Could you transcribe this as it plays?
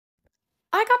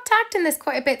I got tagged in this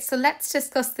quite a bit, so let's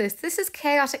discuss this. This is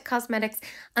Chaotic Cosmetics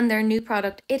and their new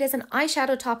product. It is an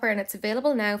eyeshadow topper and it's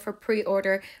available now for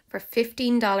pre-order for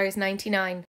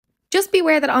 $15.99. Just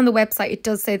beware that on the website it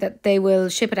does say that they will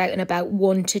ship it out in about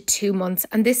 1 to 2 months,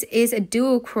 and this is a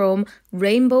duochrome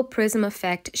rainbow prism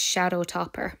effect shadow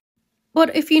topper.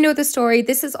 But if you know the story,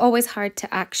 this is always hard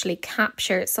to actually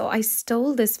capture. So I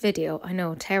stole this video, I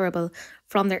know, terrible,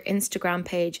 from their Instagram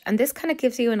page. And this kind of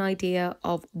gives you an idea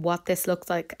of what this looks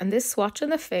like. And this swatch on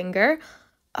the finger,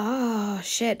 oh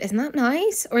shit, isn't that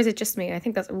nice? Or is it just me? I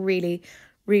think that's really,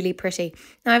 really pretty.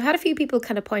 Now, I've had a few people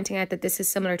kind of pointing out that this is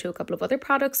similar to a couple of other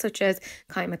products, such as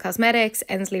Kaima Cosmetics,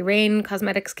 Ensley Rain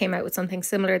Cosmetics came out with something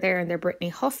similar there in their Brittany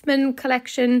Huffman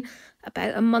collection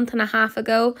about a month and a half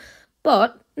ago.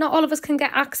 But not all of us can get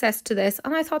access to this,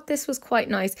 and I thought this was quite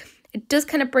nice. It does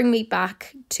kind of bring me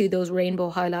back to those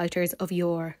rainbow highlighters of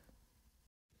yore.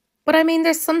 But I mean,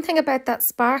 there's something about that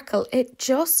sparkle. It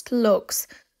just looks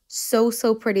so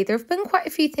pretty. There have been quite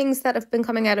a few things that have been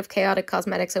coming out of Chaotic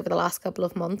Cosmetics over the last couple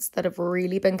of months that have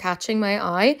really been catching my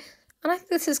eye, and I think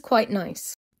this is quite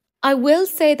nice. I will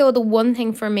say though, the one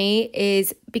thing for me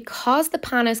is because the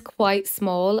pan is quite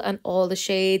small and all the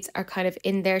shades are kind of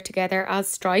in there together as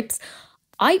stripes,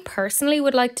 I personally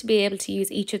would like to be able to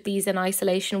use each of these in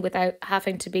isolation without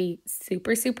having to be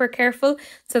super careful.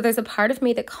 So there's a part of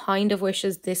me that kind of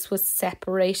wishes this was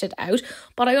separated out,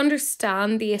 but I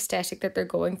understand the aesthetic that they're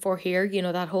going for here, you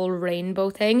know, that whole rainbow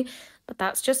thing. But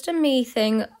that's just a me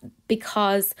thing,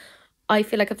 because I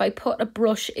feel like if I put a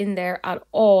brush in there at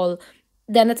all,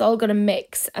 then it's all going to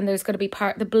mix, and there's going to be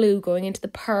part of the blue going into the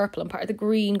purple and part of the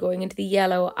green going into the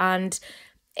yellow, and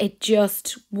it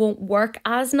just won't work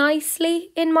as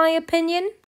nicely in my opinion.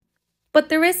 But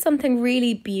there is something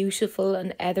really beautiful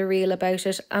and ethereal about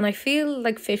it, and I feel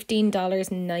like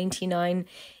 $15.99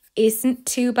 isn't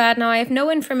too bad. Now, I have no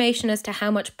information as to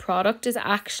how much product is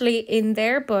actually in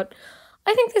there, but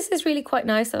I think this is really quite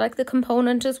nice. I like the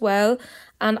component as well,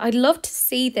 and I'd love to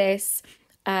see this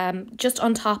just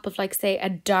on top of, like, say, a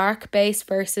dark base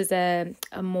versus a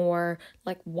more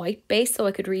like white base, so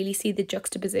I could really see the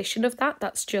juxtaposition of that.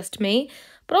 That's just me,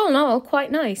 but all in all,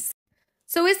 quite nice.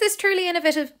 So is this truly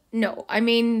innovative? No. I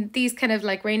mean, these kind of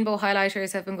like rainbow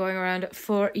highlighters have been going around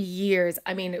for years.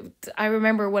 I mean, I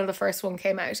remember when the first one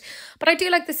came out, but I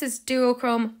do like this is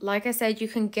duochrome. Like I said, you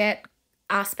can get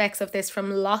aspects of this from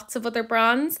lots of other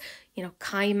brands, you know,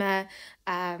 Kaima,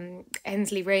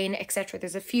 Ensley Rain, etc.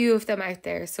 There's a few of them out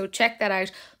there, so check that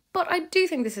out. But I do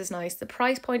think this is nice. The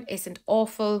price point isn't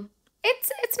awful.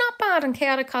 It's not bad, and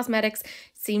Chaotic Cosmetics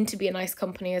seem to be a nice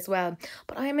company as well.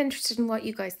 But I am interested in what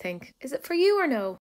you guys think. Is it for you or no?